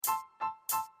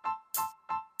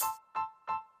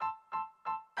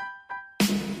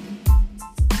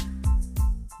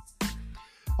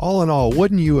All in all,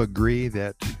 wouldn't you agree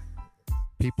that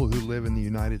people who live in the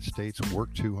United States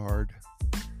work too hard?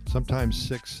 Sometimes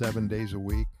 6, 7 days a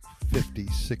week, 50,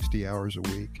 60 hours a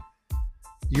week.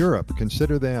 Europe,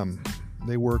 consider them.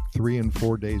 They work 3 and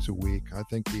 4 days a week. I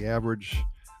think the average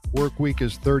work week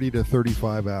is 30 to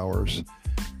 35 hours.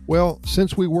 Well,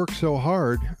 since we work so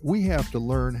hard, we have to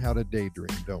learn how to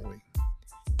daydream, don't we?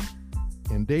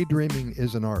 And daydreaming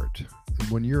is an art.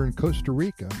 And when you're in Costa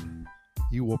Rica,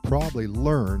 you will probably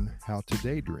learn how to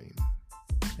daydream.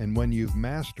 And when you've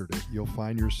mastered it, you'll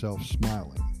find yourself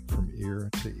smiling from ear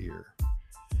to ear.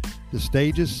 The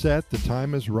stage is set, the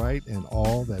time is right, and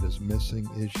all that is missing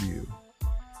is you.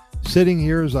 Sitting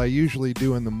here as I usually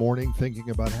do in the morning, thinking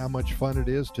about how much fun it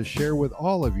is to share with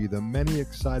all of you the many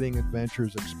exciting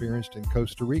adventures experienced in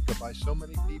Costa Rica by so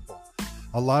many people.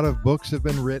 A lot of books have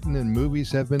been written and movies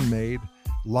have been made.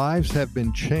 Lives have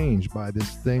been changed by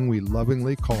this thing we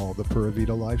lovingly call the Pura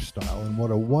Vida lifestyle, and what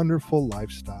a wonderful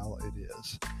lifestyle it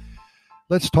is.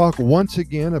 Let's talk once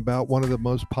again about one of the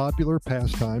most popular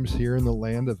pastimes here in the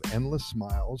land of endless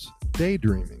smiles,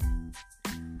 daydreaming.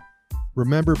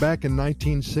 Remember back in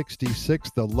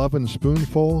 1966, the Lovin'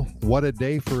 Spoonful, "What a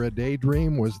Day for a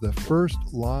Daydream" was the first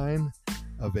line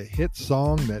of a hit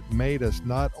song that made us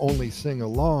not only sing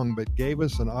along, but gave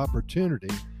us an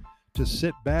opportunity to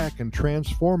sit back and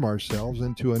transform ourselves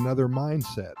into another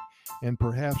mindset, and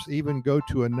perhaps even go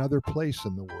to another place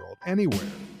in the world, anywhere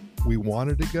we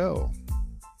wanted to go.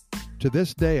 To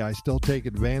this day, I still take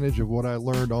advantage of what I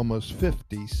learned almost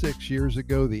 56 years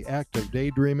ago. The act of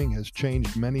daydreaming has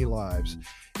changed many lives.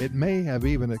 It may have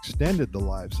even extended the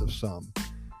lives of some,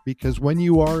 because when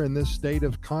you are in this state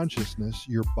of consciousness,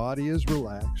 your body is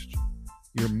relaxed,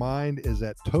 your mind is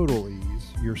at total ease,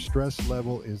 your stress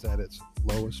level is at its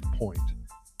lowest point,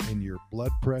 and your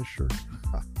blood pressure,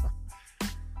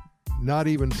 not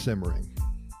even simmering,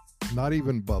 not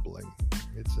even bubbling.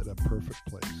 It's at a perfect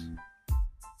place.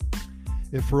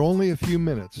 If for only a few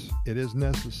minutes, it is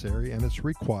necessary and it's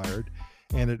required,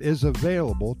 and it is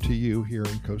available to you here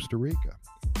in Costa Rica.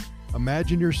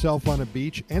 Imagine yourself on a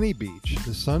beach, any beach,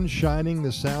 the sun shining,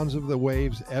 the sounds of the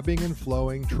waves ebbing and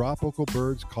flowing, tropical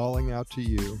birds calling out to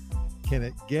you. Can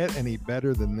it get any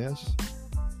better than this?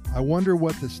 I wonder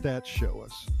what the stats show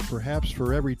us. Perhaps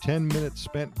for every 10 minutes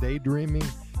spent daydreaming,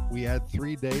 we add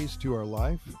 3 days to our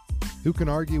life? Who can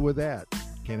argue with that?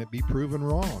 Can it be proven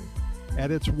wrong?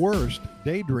 At its worst,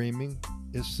 daydreaming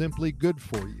is simply good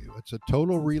for you. It's a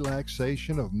total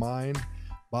relaxation of mind,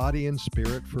 body, and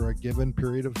spirit for a given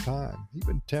period of time.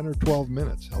 Even 10 or 12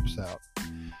 minutes helps out.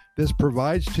 This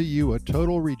provides to you a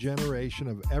total regeneration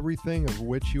of everything of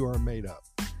which you are made up.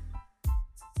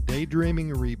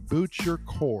 Daydreaming reboots your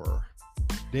core.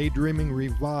 Daydreaming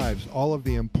revives all of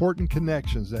the important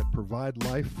connections that provide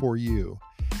life for you.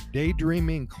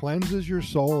 Daydreaming cleanses your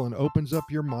soul and opens up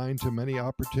your mind to many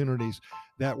opportunities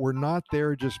that were not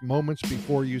there just moments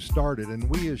before you started. And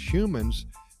we as humans,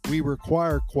 we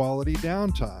require quality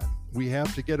downtime. We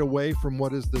have to get away from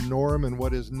what is the norm and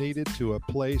what is needed to a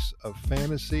place of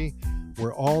fantasy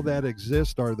where all that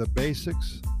exists are the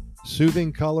basics: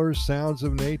 soothing colors, sounds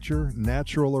of nature,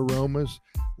 natural aromas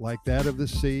like that of the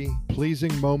sea,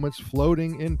 pleasing moments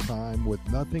floating in time with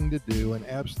nothing to do and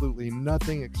absolutely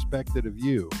nothing expected of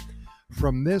you.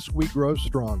 From this, we grow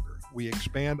stronger. We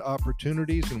expand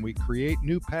opportunities and we create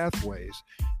new pathways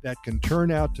that can turn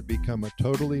out to become a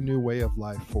totally new way of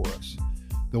life for us.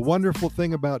 The wonderful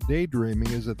thing about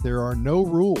daydreaming is that there are no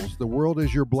rules. The world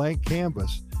is your blank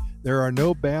canvas. There are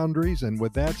no boundaries, and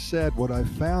with that said, what I've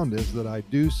found is that I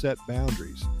do set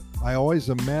boundaries. I always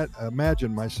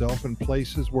imagine myself in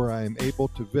places where I am able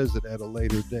to visit at a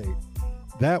later date.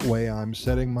 That way, I'm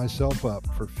setting myself up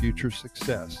for future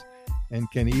success and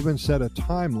can even set a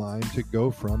timeline to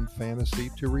go from fantasy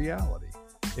to reality.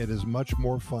 It is much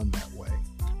more fun that way.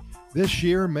 This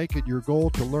year, make it your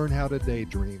goal to learn how to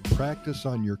daydream. Practice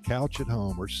on your couch at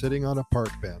home or sitting on a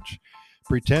park bench.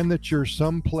 Pretend that you're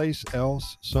someplace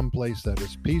else, someplace that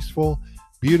is peaceful,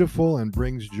 beautiful, and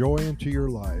brings joy into your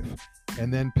life.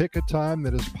 And then pick a time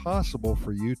that is possible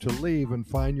for you to leave and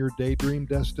find your daydream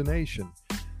destination.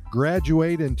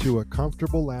 Graduate into a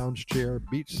comfortable lounge chair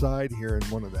beachside here in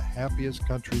one of the happiest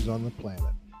countries on the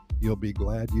planet. You'll be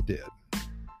glad you did.